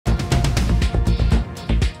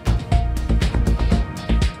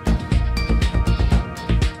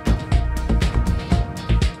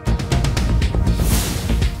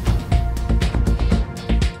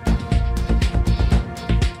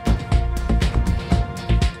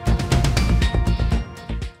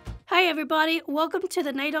everybody, welcome to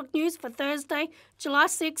the NAIDOC News for Thursday, July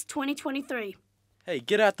 6, 2023. Hey,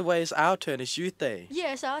 get out the way, it's our turn, it's Youth Day.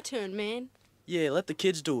 Yeah, it's our turn, man. Yeah, let the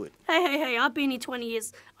kids do it. Hey, I've been here 20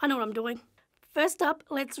 years. I know what I'm doing. First up,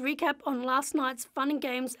 let's recap on last night's fun and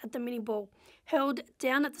games at the mini ball. Held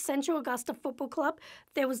down at the Central Augusta Football Club,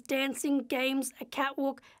 there was dancing, games, a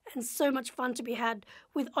catwalk, and so much fun to be had,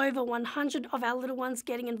 with over 100 of our little ones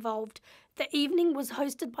getting involved. The evening was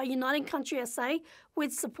hosted by Uniting Country SA,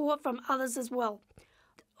 with support from others as well.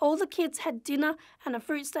 All the kids had dinner and a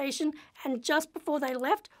fruit station, and just before they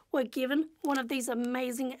left, were given one of these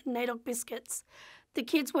amazing NAIDOC biscuits. The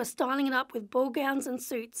kids were styling it up with ball gowns and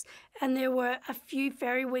suits, and there were a few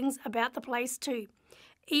fairy wings about the place too.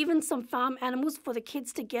 Even some farm animals for the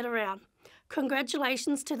kids to get around.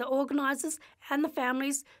 Congratulations to the organisers and the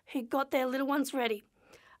families who got their little ones ready.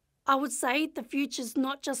 I would say the future's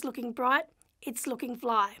not just looking bright, it's looking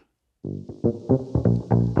fly.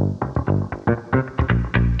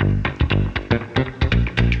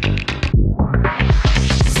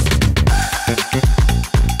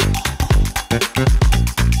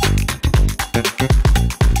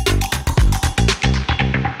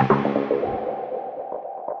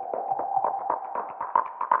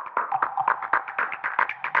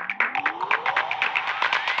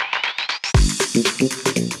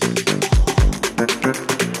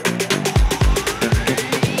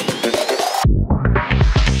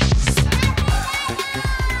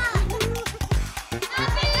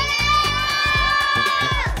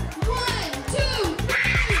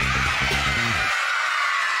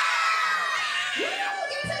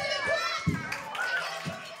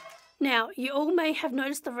 Now, you all may have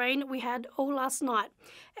noticed the rain we had all last night.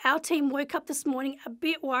 Our team woke up this morning a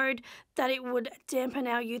bit worried that it would dampen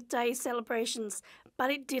our Youth Day celebrations,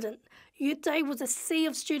 but it didn't. Youth Day was a sea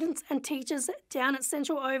of students and teachers down at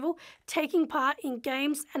Central Oval taking part in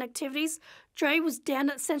games and activities. Dre was down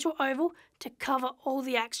at Central Oval to cover all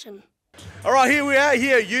the action. All right, here we are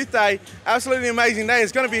here at Youth Day. Absolutely amazing day.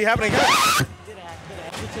 It's going to be happening.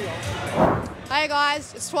 Hey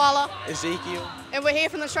guys, it's Twala. Ezekiel. And we're here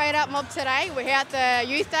from the Straight Up Mob today. We're here at the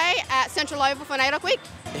Youth Day at Central Oval for NAIDOC Week.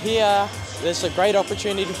 Here, there's a great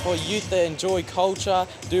opportunity for youth to enjoy culture,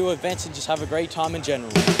 do events and just have a great time in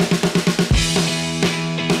general.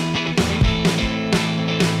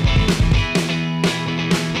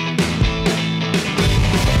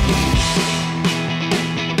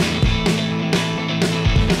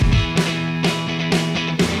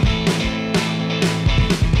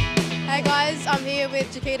 I'm here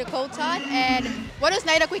with Jaquita Coulthard, and what does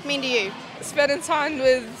NAIDOC Week mean to you? Spending time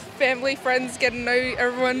with family, friends, getting to know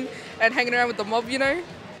everyone and hanging around with the mob, you know.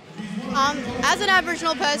 As an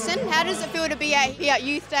Aboriginal person, how does it feel to be here at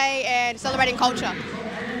Youth Day and celebrating culture?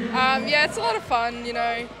 Yeah, it's a lot of fun, you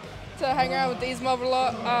know, to hang around with these mob a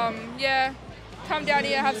lot. Yeah, come down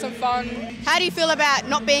here, have some fun. How do you feel about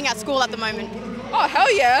not being at school at the moment? Oh,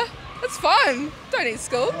 hell yeah. It's fun. Don't need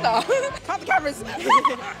school. No. Cut the cameras.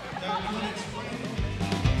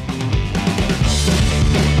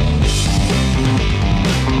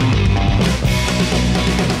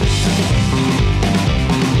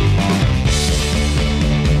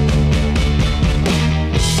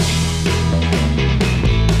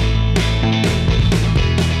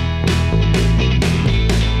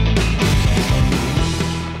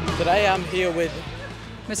 Today I'm here with...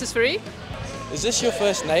 Mrs. Free. Is this your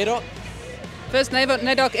first NAIDOC? First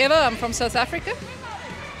NAIDOC ever. I'm from South Africa.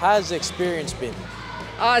 How's the experience been?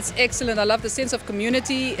 Oh, it's excellent. I love the sense of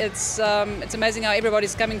community. It's amazing how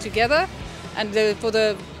everybody's coming together and for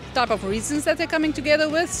the type of reasons that they're coming together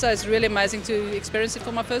with. So it's really amazing to experience it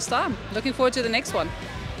for my first time. Looking forward to the next one.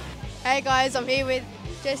 Hey guys, I'm here with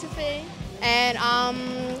Josephine. And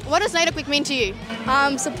what does NAIDOC Week mean to you?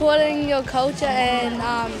 Supporting your culture and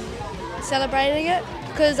celebrating it,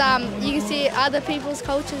 because you can see other people's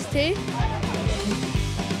cultures too.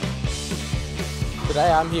 Today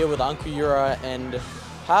I'm here with Umeewarra, and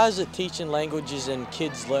how is it teaching languages and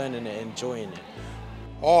kids learning and enjoying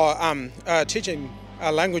it? Teaching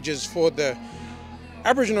languages for the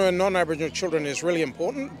Aboriginal and non-Aboriginal children is really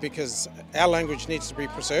important because our language needs to be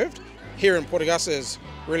preserved. Here in Port Augusta is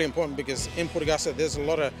really important because in Port Augusta there's a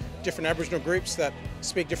lot of different Aboriginal groups that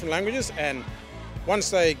speak different languages, and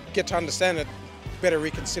once they get to understand it, better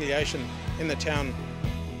reconciliation in the town.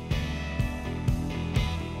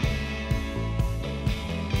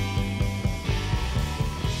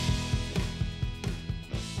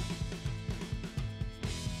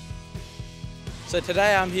 So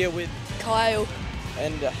today I'm here with Kyle.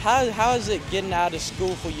 And how is it getting out of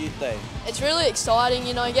school for Youth Day? It's really exciting,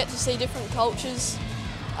 you know, you get to see different cultures,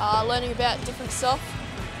 learning about different stuff.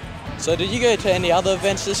 So did you go to any other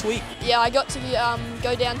events this week? Yeah, I got to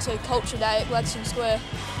go down to Culture Day at Gladstone Square.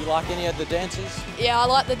 You like any of the dances? Yeah, I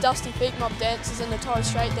like the Dusty Feet Mob dances and the Torres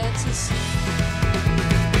Strait dances.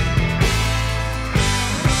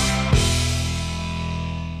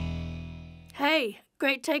 Hey,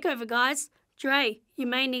 great takeover, guys. Dre, you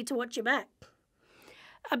may need to watch your back.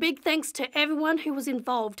 A big thanks to everyone who was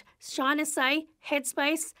involved. Shine SA,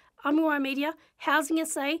 Headspace, Umeewarra Media, Housing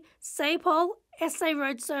SA, SAPOL, SA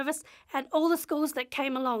Road Service, and all the schools that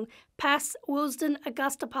came along. PAS, Willesden,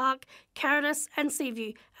 Augusta Park, Caritas and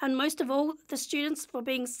Seaview. And most of all, the students for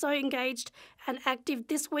being so engaged and active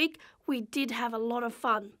this week. We did have a lot of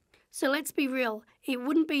fun. So let's be real, it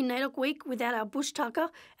wouldn't be NAIDOC Week without our bush tucker,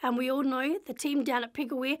 and we all know the team down at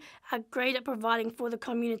Pigawee are great at providing for the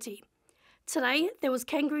community. Today, there was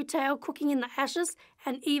kangaroo tail cooking in the ashes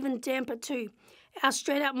and even damper too. Our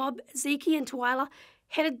straight out mob, Zeke and Twyla,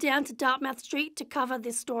 headed down to Dartmouth Street to cover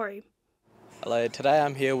this story. Hello, today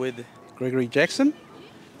I'm here with... Gregory Jackson.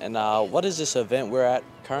 And what is this event we're at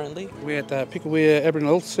currently? We're at the Pigawee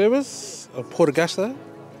Aboriginal Health Service of Port Augusta,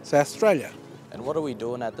 South Australia. And what are we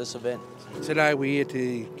doing at this event? Today we're here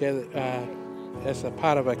to gather as a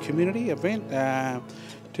part of a community event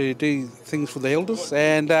to do things for the elders,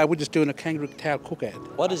 and we're just doing a kangaroo tail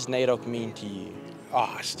cookout. What does NAIDOC mean to you?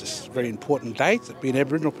 Oh, it's just a very important day to be an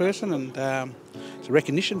Aboriginal person, and it's a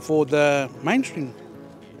recognition for the mainstream.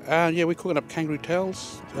 Yeah, we're cooking up kangaroo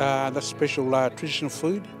tails. That's special traditional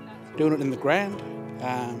food. Doing it in the ground.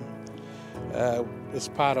 It's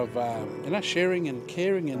part of sharing and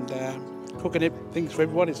caring and cooking things for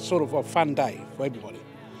everybody. It's sort of a fun day for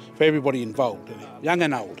everybody involved, young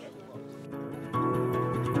and old.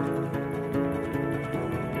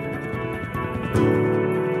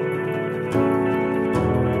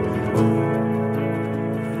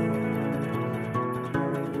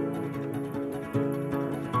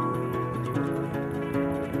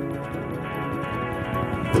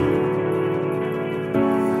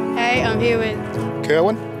 Hey, I'm here with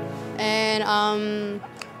Kerwin. And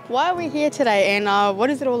why are we here today, and what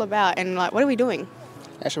is it all about, and what are we doing?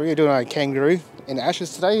 Actually, we're doing a kangaroo in the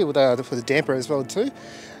ashes today with the damper as well too.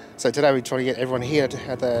 So today we're trying to get everyone here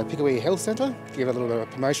at the Pigawee Health Centre, give a little bit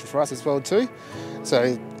of promotion for us as well too.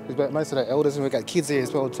 So we've got most of the elders and we've got kids here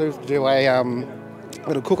as well too to do a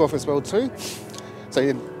little cook-off as well too.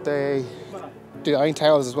 So they do their own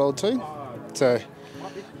tails as well too. So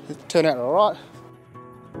it turned out all right.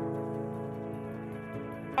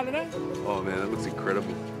 Oh man, that looks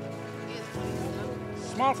incredible.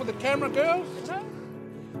 Smile for the camera, girls.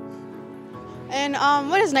 And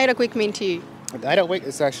what does NAIDOC Week mean to you? NAIDOC Week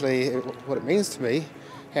is actually what it means to me,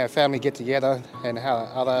 how family get together and how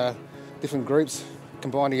other different groups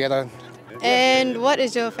combine together. And what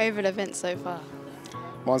is your favourite event so far?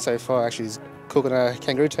 Mine so far actually is cooking a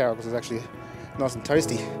kangaroo tail because it's actually nice and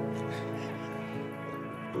toasty.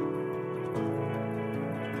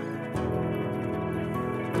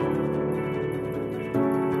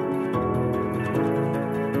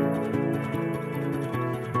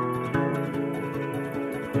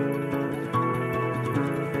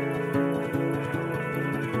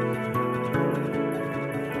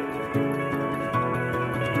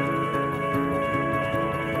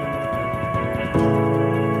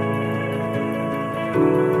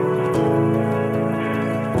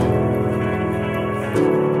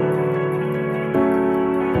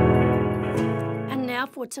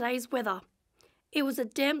 For today's weather. It was a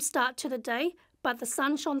damp start to the day, but the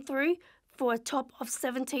sun shone through for a top of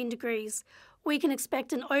 17 degrees. We can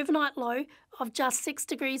expect an overnight low of just 6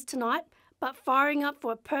 degrees tonight, but firing up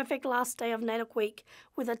for a perfect last day of NAIDOC Week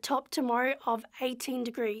with a top tomorrow of 18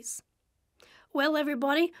 degrees. Well,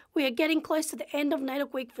 everybody, we are getting close to the end of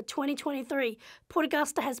NAIDOC Week for 2023. Port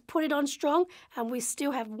Augusta has put it on strong and we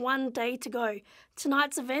still have one day to go.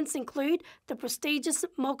 Tonight's events include the prestigious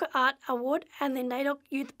Mulka Art Award and the NAIDOC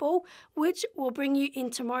Youth Ball, which will bring you in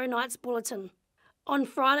tomorrow night's bulletin. On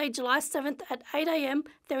Friday, July 7th at 8 a.m,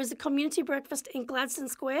 there is a community breakfast in Gladstone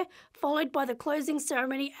Square, followed by the closing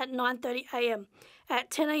ceremony at 9:30 a.m.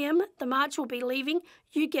 At 10 a.m, the march will be leaving,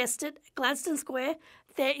 you guessed it, Gladstone Square.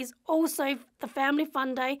 There is also the Family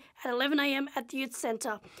Fun Day at 11 a.m. at the Youth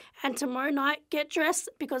Centre. And tomorrow night, get dressed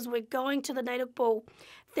because we're going to the NAIDOC Ball.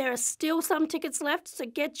 There are still some tickets left, so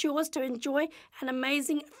get yours to enjoy an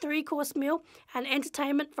amazing 3-course meal and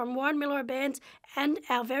entertainment from Warren Miller Band and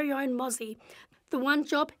our very own Mozzie. The one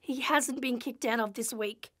job he hasn't been kicked out of this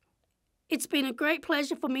week. It's been a great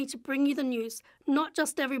pleasure for me to bring you the news, not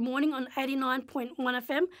just every morning on 89.1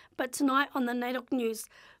 FM, but tonight on the NAIDOC News.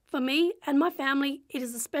 For me and my family, it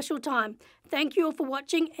is a special time. Thank you all for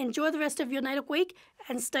watching. Enjoy the rest of your NAIDOC week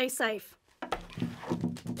and stay safe.